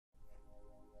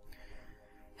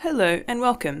Hello and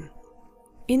welcome.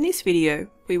 In this video,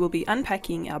 we will be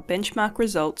unpacking our benchmark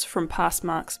results from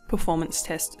PassMark's Performance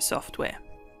Test software.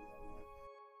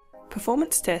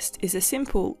 Performance Test is a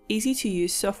simple,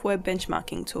 easy-to-use software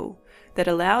benchmarking tool that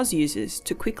allows users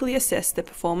to quickly assess the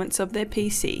performance of their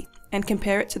PC and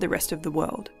compare it to the rest of the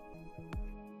world.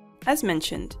 As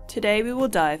mentioned, today we will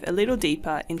dive a little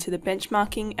deeper into the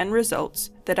benchmarking and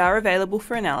results that are available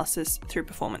for analysis through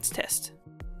Performance Test.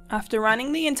 After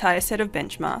running the entire set of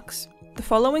benchmarks, the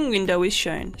following window is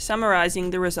shown summarizing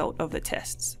the result of the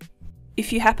tests.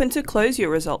 If you happen to close your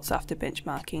results after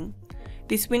benchmarking,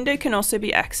 this window can also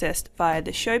be accessed via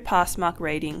the Show PassMark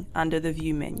Rating under the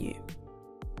View menu.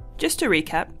 Just to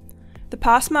recap, the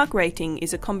PassMark Rating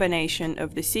is a combination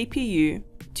of the CPU,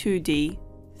 2D,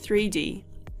 3D,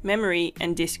 memory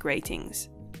and disk ratings.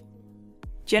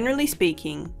 Generally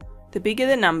speaking, the bigger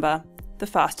the number, the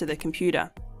faster the computer.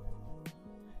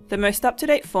 The most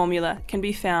up-to-date formula can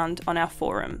be found on our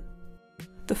forum.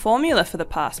 The formula for the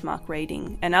PassMark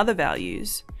rating and other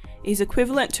values is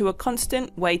equivalent to a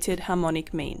constant weighted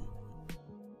harmonic mean.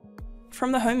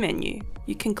 From the home menu,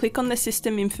 you can click on the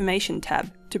System Information tab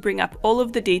to bring up all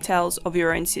of the details of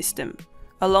your own system,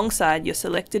 alongside your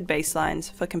selected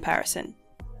baselines for comparison.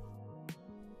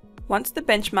 Once the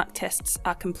benchmark tests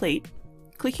are complete,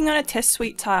 clicking on a test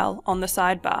suite tile on the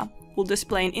sidebar will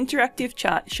display an interactive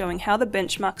chart showing how the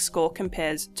benchmark score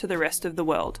compares to the rest of the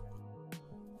world.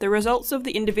 The results of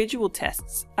the individual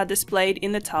tests are displayed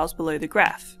in the tiles below the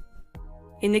graph.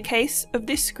 In the case of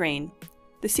this screen,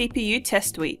 the CPU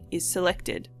test suite is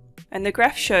selected, and the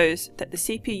graph shows that the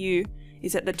CPU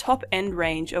is at the top end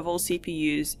range of all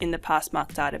CPUs in the PassMark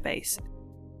database.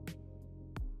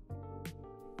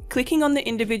 Clicking on the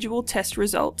individual test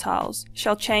result tiles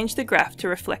shall change the graph to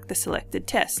reflect the selected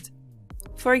test.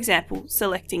 For example,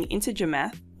 selecting integer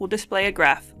math will display a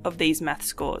graph of these math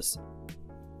scores.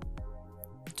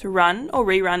 To run or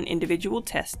rerun individual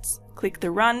tests, click the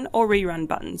Run or Rerun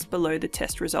buttons below the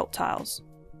test result tiles.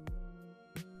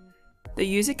 The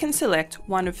user can select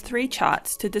one of three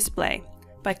charts to display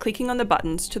by clicking on the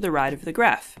buttons to the right of the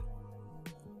graph.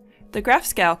 The graph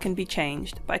scale can be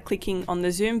changed by clicking on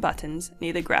the zoom buttons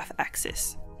near the graph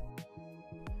axis.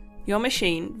 Your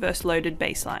machine versus loaded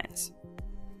baselines.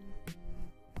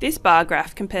 This bar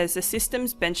graph compares the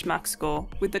system's benchmark score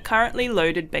with the currently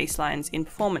loaded baselines in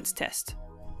Performance Test.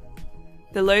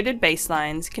 The loaded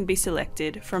baselines can be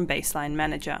selected from Baseline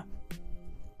Manager.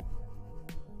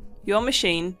 Your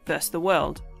machine versus the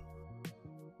world.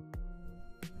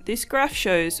 This graph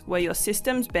shows where your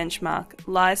system's benchmark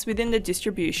lies within the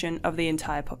distribution of the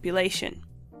entire population.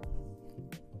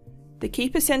 The key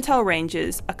percentile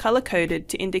ranges are color-coded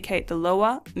to indicate the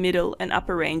lower, middle and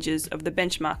upper ranges of the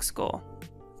benchmark score.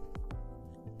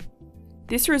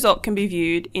 This result can be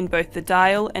viewed in both the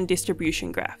dial and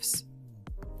distribution graphs.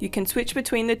 You can switch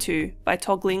between the two by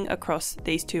toggling across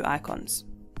these two icons.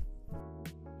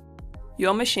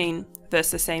 Your machine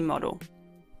versus the same model.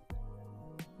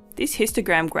 This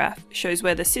histogram graph shows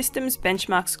where the system's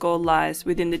benchmark score lies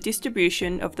within the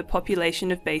distribution of the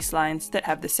population of baselines that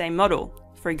have the same model,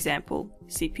 for example,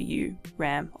 CPU,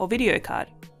 RAM, or video card.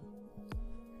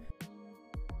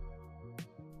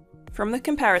 From the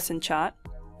comparison chart,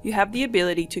 you have the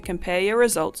ability to compare your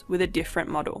results with a different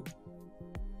model.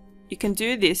 You can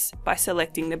do this by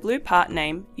selecting the blue part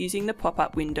name using the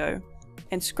pop-up window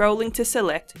and scrolling to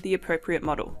select the appropriate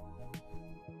model.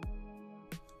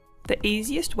 The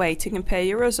easiest way to compare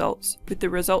your results with the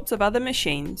results of other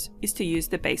machines is to use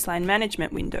the Baseline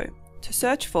Management window to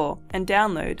search for and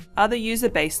download other user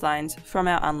baselines from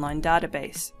our online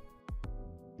database.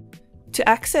 To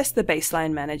access the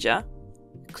Baseline Manager,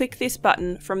 click this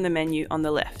button from the menu on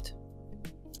the left.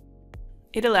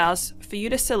 It allows for you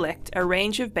to select a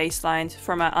range of baselines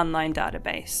from our online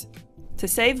database, to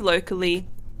save locally,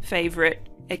 favorite,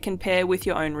 and compare with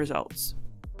your own results.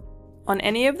 On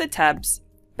any of the tabs,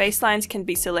 baselines can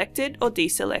be selected or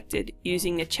deselected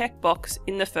using the checkbox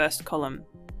in the first column,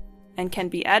 and can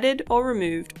be added or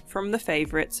removed from the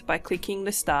favorites by clicking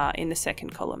the star in the second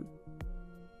column.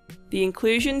 The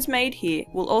inclusions made here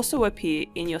will also appear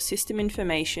in your system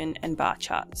information and bar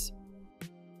charts.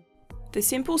 The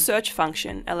simple search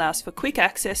function allows for quick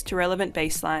access to relevant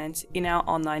baselines in our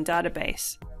online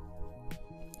database.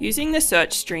 Using the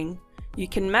search string, you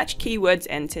can match keywords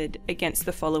entered against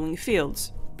the following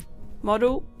fields: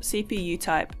 model, CPU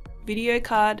type, video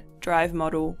card, drive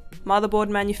model, motherboard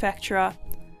manufacturer,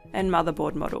 and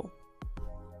motherboard model.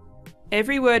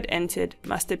 Every word entered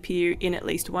must appear in at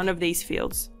least one of these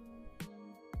fields.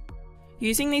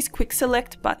 Using these quick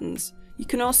select buttons, you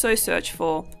can also search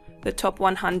for the top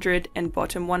 100 and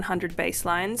bottom 100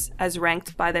 baselines as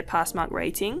ranked by their PassMark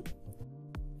rating,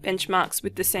 benchmarks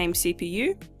with the same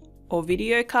CPU or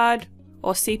video card,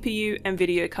 or CPU and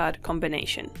video card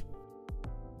combination.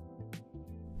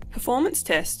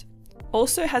 PerformanceTest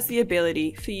also has the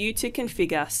ability for you to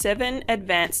configure 7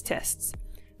 advanced tests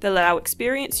that allow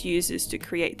experienced users to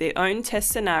create their own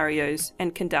test scenarios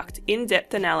and conduct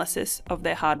in-depth analysis of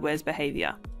their hardware's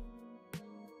behavior.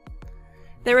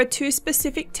 There are 2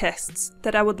 specific tests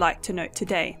that I would like to note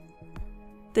today: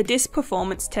 the disk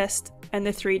performance test and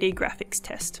the 3D graphics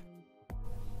test.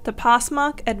 The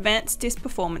PassMark Advanced Disk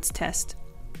Performance Test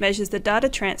measures the data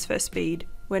transfer speed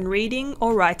when reading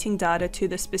or writing data to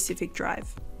the specific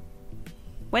drive.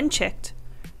 When checked,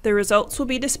 the results will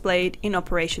be displayed in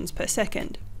operations per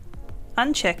second.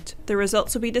 Unchecked, the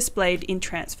results will be displayed in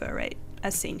transfer rate,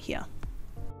 as seen here.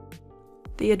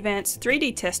 The Advanced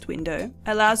 3D Test window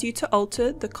allows you to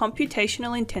alter the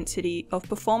computational intensity of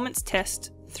performance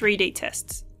test 3D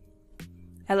tests,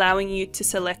 allowing you to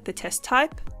select the test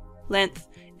type, length,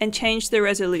 and change the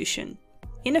resolution,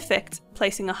 in effect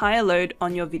placing a higher load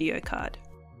on your video card.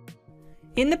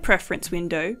 In the Preference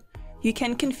window, you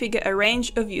can configure a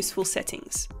range of useful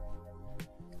settings.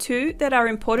 2 that are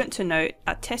important to note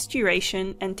are test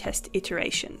duration and test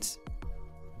iterations.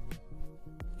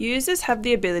 Users have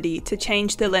the ability to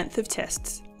change the length of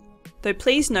tests, though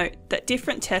please note that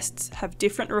different tests have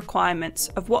different requirements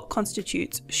of what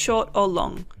constitutes short or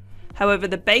long. However,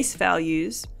 the base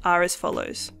values are as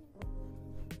follows.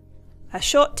 A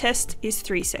short test is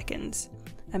 3 seconds,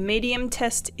 a medium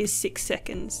test is 6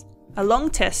 seconds, a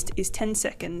long test is 10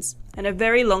 seconds, and a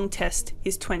very long test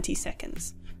is 20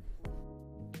 seconds.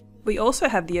 We also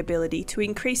have the ability to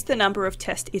increase the number of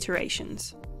test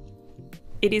iterations.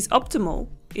 It is optimal,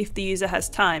 if the user has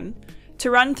time,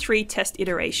 to run 3 test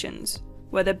iterations,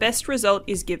 where the best result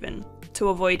is given, to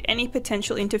avoid any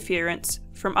potential interference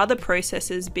from other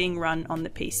processes being run on the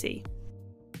PC.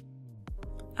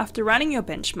 After running your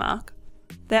benchmark,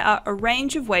 there are a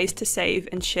range of ways to save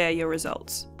and share your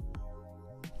results.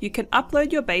 You can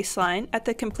upload your baseline at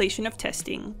the completion of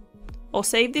testing, or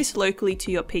save this locally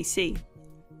to your PC.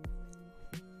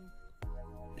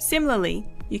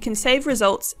 Similarly, you can save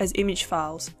results as image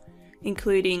files,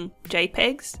 including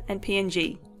JPEGs and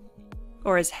PNG,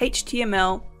 or as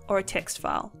HTML or a text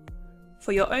file,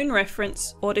 for your own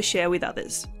reference or to share with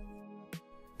others.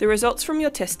 The results from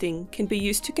your testing can be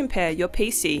used to compare your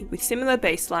PC with similar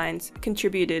baselines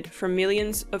contributed from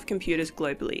millions of computers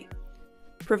globally,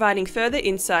 providing further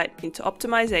insight into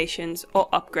optimizations or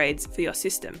upgrades for your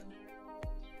system.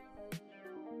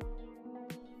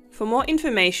 For more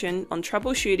information on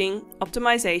troubleshooting,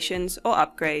 optimizations, or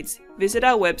upgrades, visit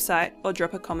our website or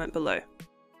drop a comment below.